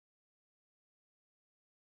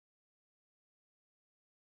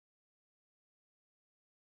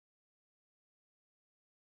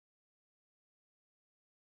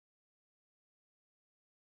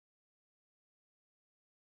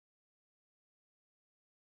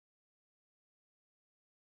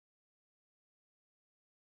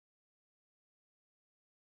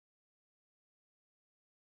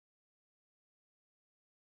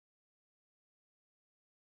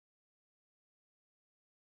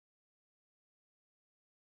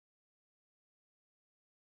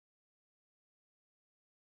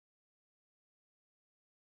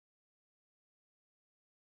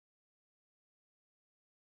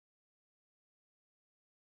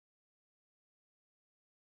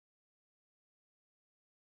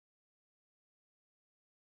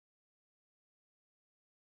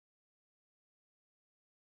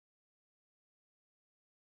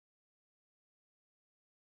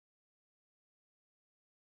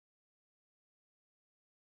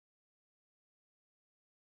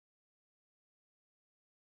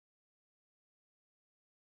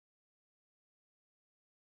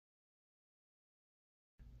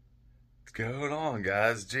What's going on,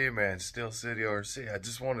 guys? G-Man, Steel City IRC. I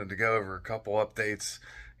just wanted to go over a couple updates,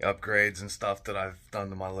 upgrades, and stuff that I've done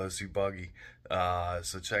to my Losi buggy.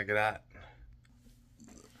 So check it out.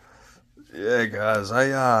 Yeah, guys,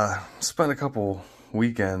 I spent a couple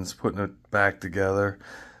weekends putting it back together.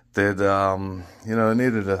 It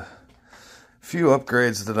needed a few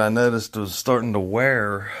upgrades that I noticed was starting to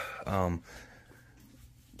wear.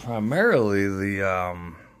 Primarily the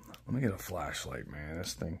let me get a flashlight, man.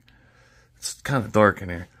 This thing, it's kind of dark in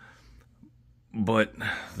here. But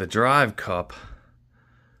the drive cup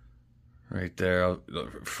right there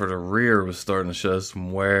for the rear was starting to show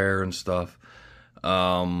some wear and stuff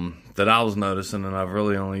that I was noticing, and I've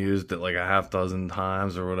really only used it like a half dozen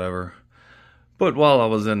times or whatever. But while I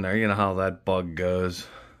was in there, you know how that bug goes.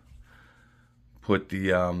 Put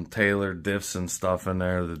the tailored diffs and stuff in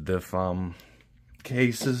there, the diff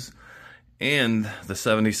cases, and the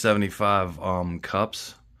 70-75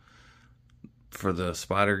 cups for the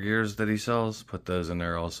spider gears that he sells. Put those in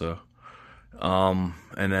there also. And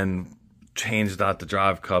then changed out the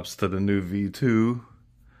drive cups to the new V2.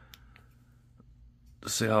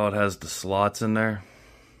 See how it has the slots in there?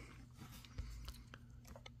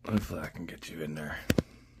 Hopefully I can get you in there.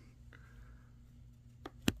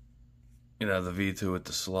 You know, the V2 with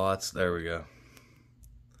the slots. There we go.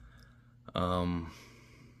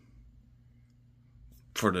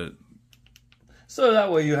 So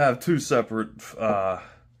that way you have two separate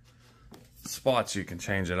spots you can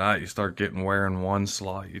change it out. You start getting wear in one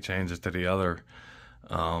slot, you change it to the other.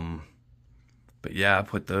 But yeah, I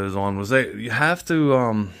put those on. You have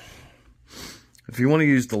to, if you want to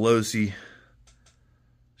use the Losi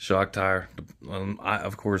shock tire,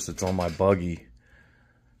 of course it's on my buggy,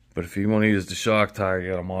 but if you want to use the shock tire,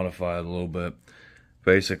 you got to modify it a little bit.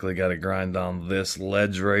 Basically got to grind down this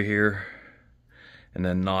ledge right here and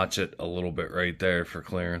then notch it a little bit right there for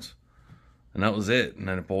clearance, and that was it. And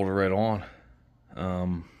then it bolted right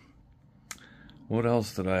on. What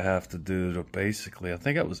else did I have to do to basically, I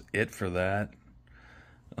think that was it for that.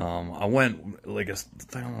 I went, like, I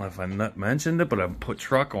don't know if I mentioned it, but I put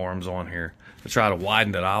truck arms on here to try to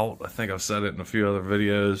widen it out. I think I've said it in a few other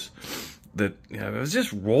videos that, you know, it was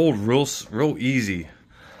just rolled real easy.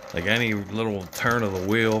 Like any little turn of the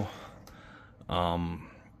wheel,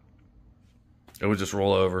 it would just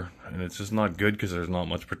roll over, and it's just not good because there's not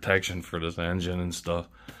much protection for this engine and stuff.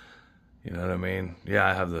 You know what I mean? Yeah,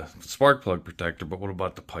 I have the spark plug protector, but what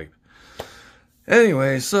about the pipe?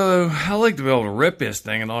 Anyway, so I like to be able to rip this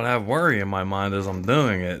thing and not have worry in my mind as I'm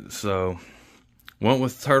doing it. So went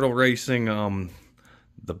with Turtle Racing,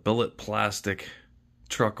 the Billet plastic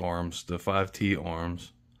truck arms, the 5T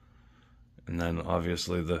arms. And then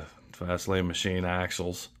obviously the Fastlane machine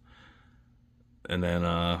axles. And then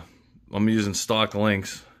I'm using stock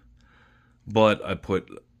links, but I put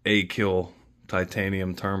Akill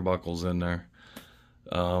titanium turnbuckles in there.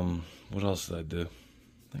 What else did I do?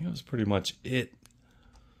 I think that was pretty much it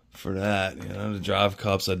for that. You know, the drive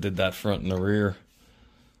cups, I did that front and the rear.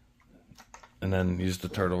 And then used the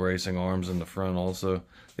Turtle Racing arms in the front also.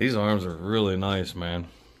 These arms are really nice, man.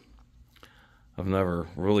 I've never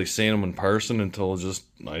really seen them in person until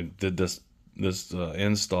I did this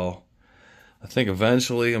install. I think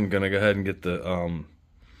eventually I'm gonna go ahead and get the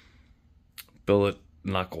billet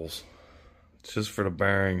knuckles. It's just for the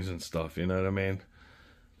bearings and stuff, you know what I mean?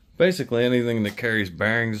 Basically anything that carries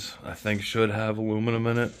bearings, I think, should have aluminum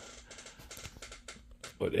in it.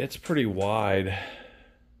 But it's pretty wide.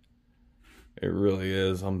 It really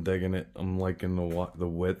is. I'm digging it. I'm liking the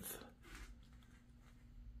width.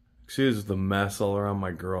 Excuse the mess all around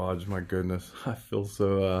my garage. My goodness, I feel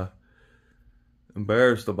so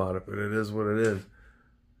embarrassed about it, but it is what it is.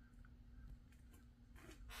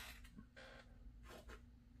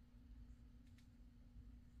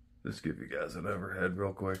 Just give you guys an overhead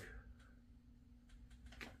real quick.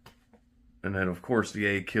 And then, of course, the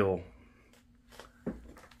Akill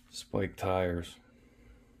spike tires.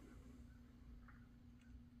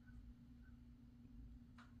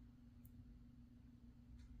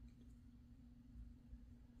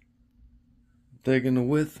 Digging the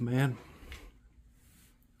width, man.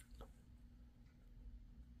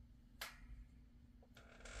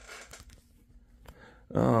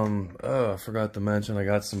 I forgot to mention I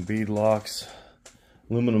got some bead locks,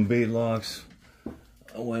 aluminum bead locks.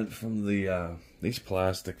 I went from the these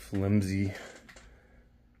plastic flimsy.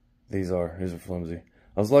 These are flimsy.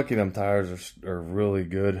 I was lucky them tires are really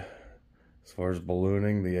good as far as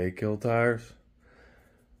ballooning, the Akill tires.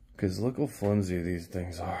 Because look how flimsy these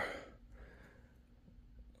things are.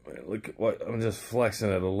 Look at what, I'm just flexing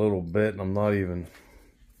it a little bit, and I'm not even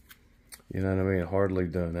You know what I mean? Hardly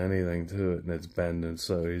doing anything to it, and it's bending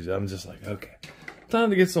so easy. I'm just like, okay, time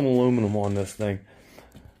to get some aluminum on this thing.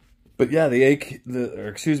 But yeah,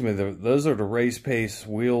 those are the Race Pace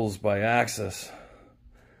wheels by Axis.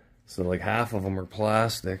 So like half of them are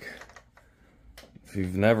plastic. If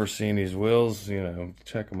you've never seen these wheels, you know,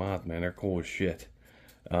 check them out, man. They're cool as shit.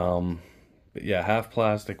 But yeah, half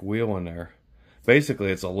plastic wheel in there. Basically,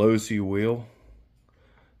 it's a Losi wheel.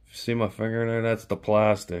 If you see my finger in there, that's the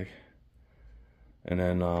plastic. And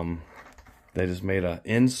then they just made an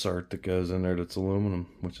insert that goes in there that's aluminum,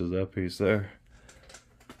 which is that piece there.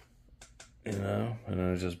 You know, and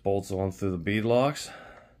then it just bolts on through the bead locks.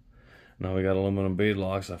 Now we got aluminum bead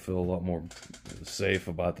locks. I feel a lot more safe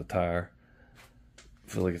about the tire. I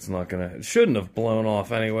feel like it's not gonna, it shouldn't have blown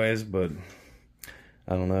off anyways, but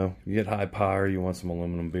I don't know. You get high power, you want some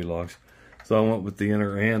aluminum bead locks. So I went with the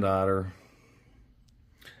inner and outer.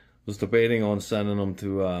 Was debating on sending them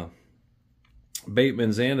to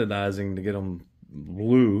Bateman's Anodizing to get them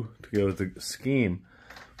blue to go with the scheme,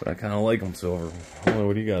 but I kind of like them silver. I don't know,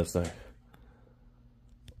 what do you guys think?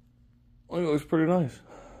 I think it looks pretty nice.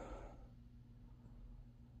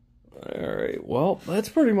 Alright, well, that's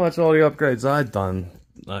pretty much all the upgrades I've done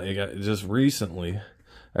just recently.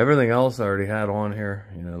 Everything else I already had on here,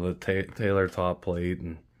 you know, the Taylor top plate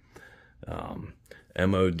and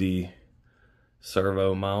MOD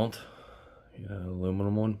servo mount, you know,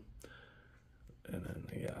 aluminum one. And then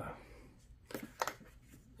the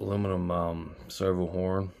aluminum servo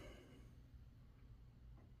horn,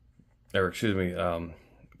 or excuse me,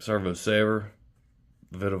 servo saver,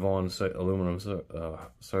 Vitavon aluminum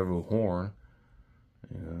servo horn,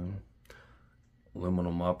 you know,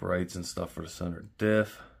 aluminum uprights and stuff for the center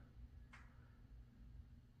diff.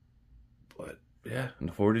 But yeah, and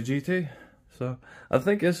the 40 GT. So I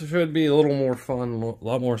think this should be a little more fun, a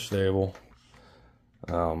lot more stable.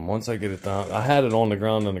 Once I get it down, I had it on the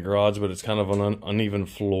ground in the garage, but it's kind of an uneven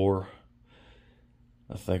floor.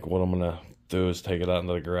 I think what I'm gonna do is take it out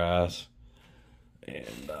into the grass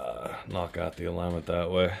and knock out the alignment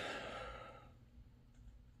that way.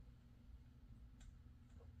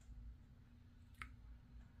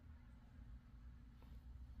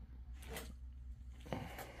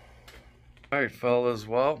 Alright, fellas,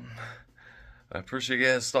 well, I appreciate you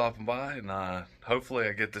guys stopping by, and hopefully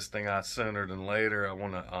I get this thing out sooner than later. I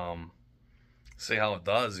want to see how it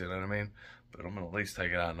does, you know what I mean? But I'm going to at least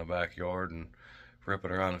take it out in the backyard and rip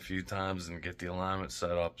it around a few times and get the alignment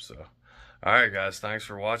set up. So, alright guys, thanks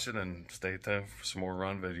for watching, and stay tuned for some more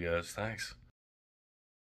run videos. Thanks.